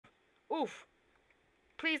Oof.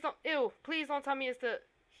 Please don't. Ew. Please don't tell me it's the.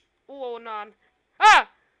 Oh, non. Ah!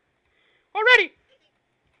 Already!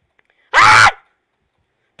 Ah!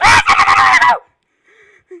 Please!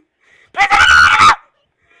 Please!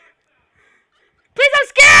 Please, I'm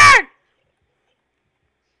scared!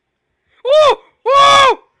 Ooh!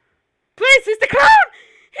 Ooh! Please, he's the clown!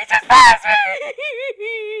 He just passed me!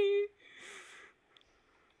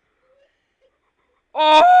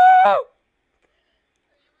 Oh!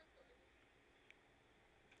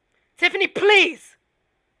 Tiffany, please!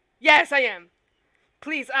 Yes, I am.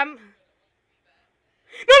 Please, I'm... No,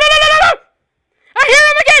 no, no, no, no, no! I hear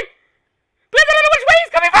him again! Please, I don't know which way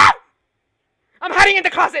he's coming from! I'm hiding in the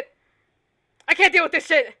closet. I can't deal with this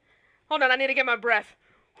shit. Hold on, I need to get my breath.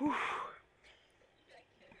 Whew.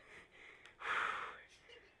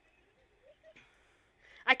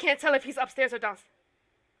 I can't tell if he's upstairs or downstairs.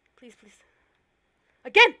 Please, please.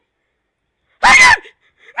 Again! Again!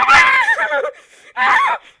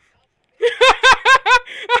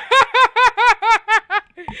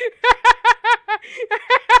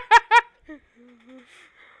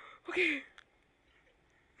 Okay.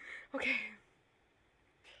 Okay.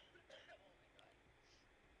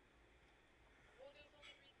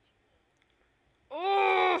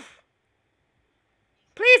 Oh!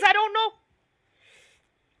 Please, I don't know.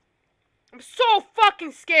 I'm so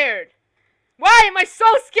fucking scared. Why am I so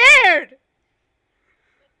scared?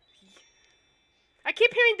 I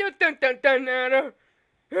keep hearing dun dun dun dun dun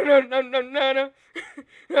dun dun dun dun.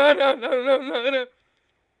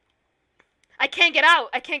 I can't get out.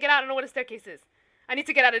 I can't get out. I don't know what a staircase is. I need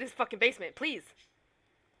to get out of this fucking basement, please.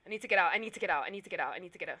 I need to get out. I need to get out. I need to get out. I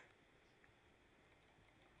need to get out.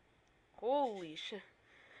 Holy shit.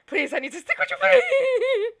 Please, I need to stick with you, please.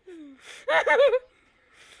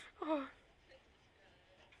 Oh.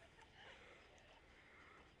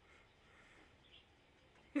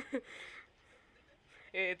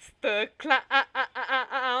 It's the clown.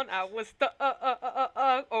 I was the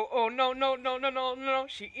oh no no no no no no.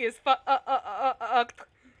 She is fucked.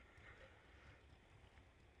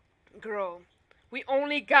 Girl, we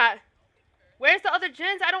only got. Where's the other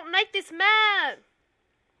gens? I don't like this map.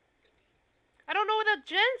 I don't know where the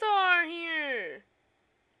gens are here.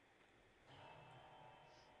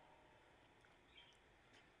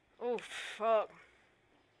 Oh fuck.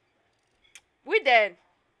 We dead.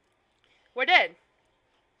 We're dead.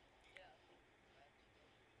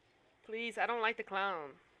 Please, I don't like the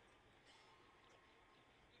clown.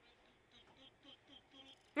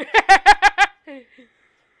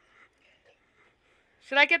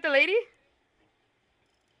 Should I get the lady?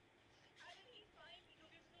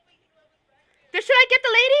 Should I get the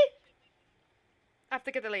lady? I have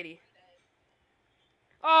to get the lady.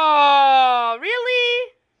 Oh,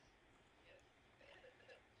 really?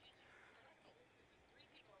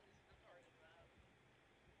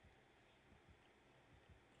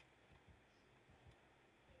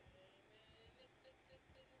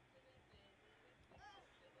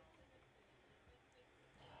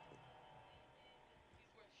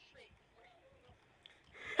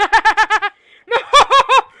 No!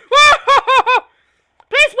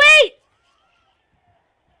 Please wait!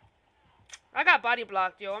 I got body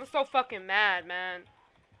blocked, yo. I'm so fucking mad, man.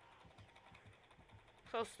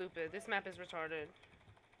 So stupid. This map is retarded.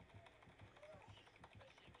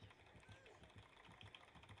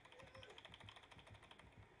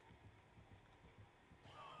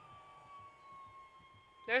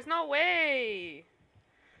 There's no way.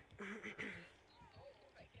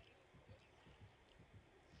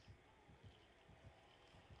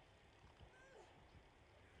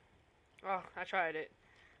 Oh, I tried it.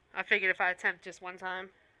 I figured if I attempt just one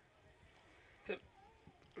time.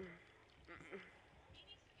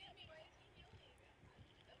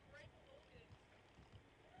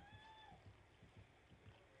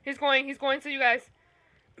 He's going to you guys.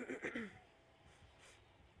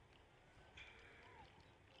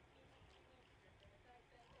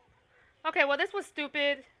 Okay, well this was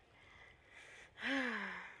stupid.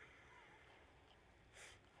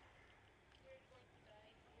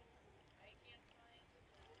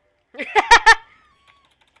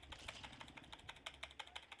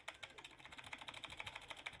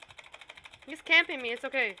 He's camping me, it's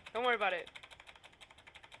okay. Don't worry about it.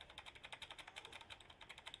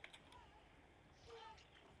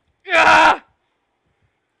 Ah!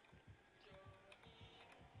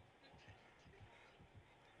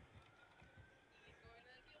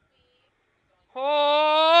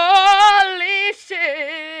 Holy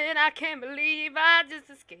shit, I can't believe I just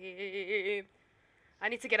escaped. I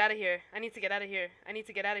need to get out of here. I need to get out of here. I need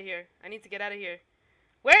to get out of here. I need to get out of here.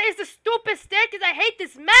 Where is the stupid staircase? I hate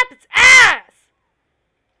this map. It's ass.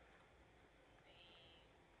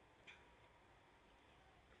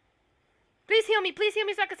 Please heal me. Please heal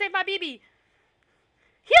me so I can save my BB.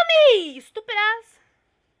 Heal me, you stupid ass.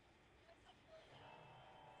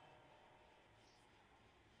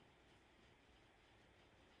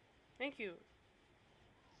 Thank you.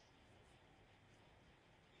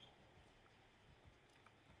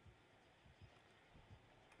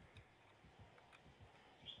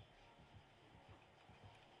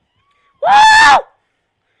 Woo!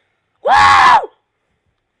 Woo!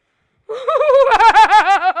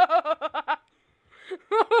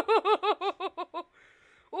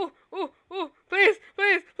 Ooh, please,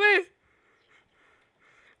 please, please.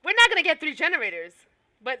 We're not gonna get 3 generators,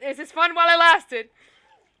 but this is fun while it lasted.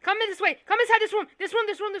 Come in this way. Come inside this room. This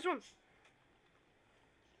room.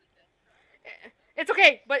 It's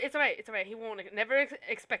okay, but it's alright. It's alright. He won't never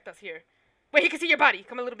expect us here. Wait, he can see your body.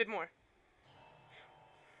 Come a little bit more.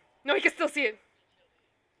 No, he can still see it.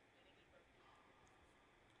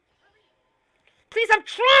 Please, I'm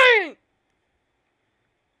trying!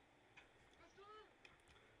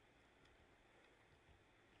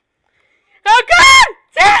 Oh, God!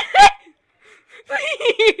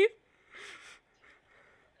 Please!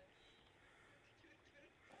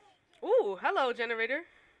 Ooh, hello, generator.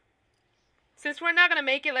 Since we're not gonna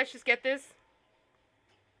make it, let's just get this.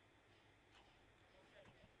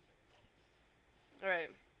 Alright.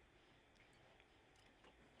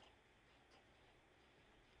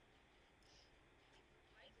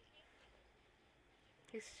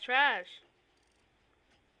 He's trash.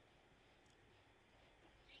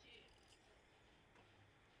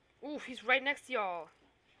 Oof, he's right next to y'all.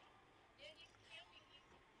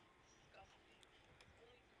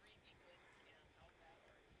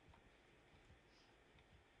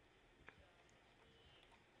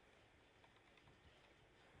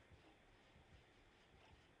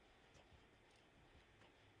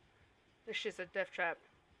 This shit's a death trap.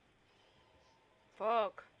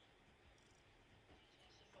 Fuck.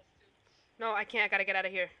 No, I can't. I gotta get out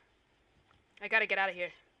of here. I gotta get out of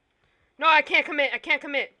here. No, I can't commit. I can't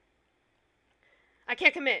commit. I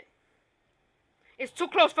can't commit. It's too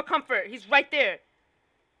close for comfort. He's right there.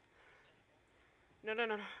 No.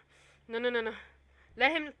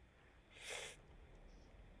 Let him...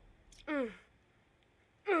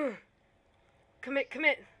 Commit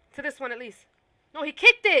to this one at least. No, he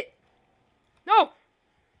kicked it. No.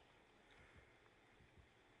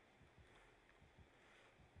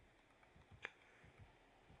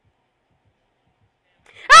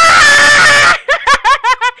 Ah!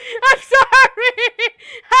 I'm sorry.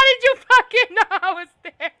 How did you fucking know I was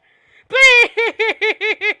there?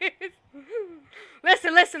 Please.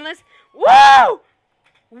 Listen. Woo!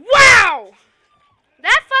 Wow!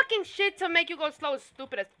 That fucking shit to make you go slow is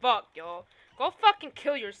stupid as fuck, yo. Go fucking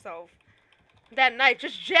kill yourself. That knife,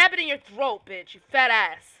 just jab it in your throat, bitch, you fat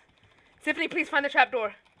ass. Tiffany, please find the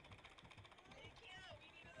trapdoor.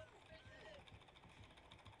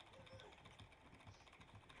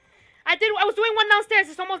 I was doing one downstairs,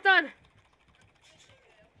 it's almost done.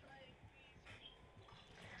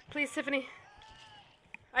 Please, Tiffany.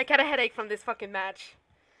 I got a headache from this fucking match.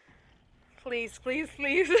 Please.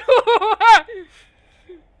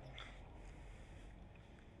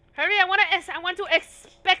 Hurry, I want to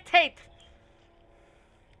expectate.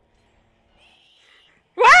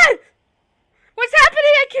 What? What's happening?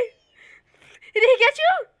 I can't... Did he get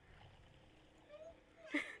you?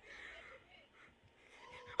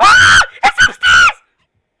 Ah!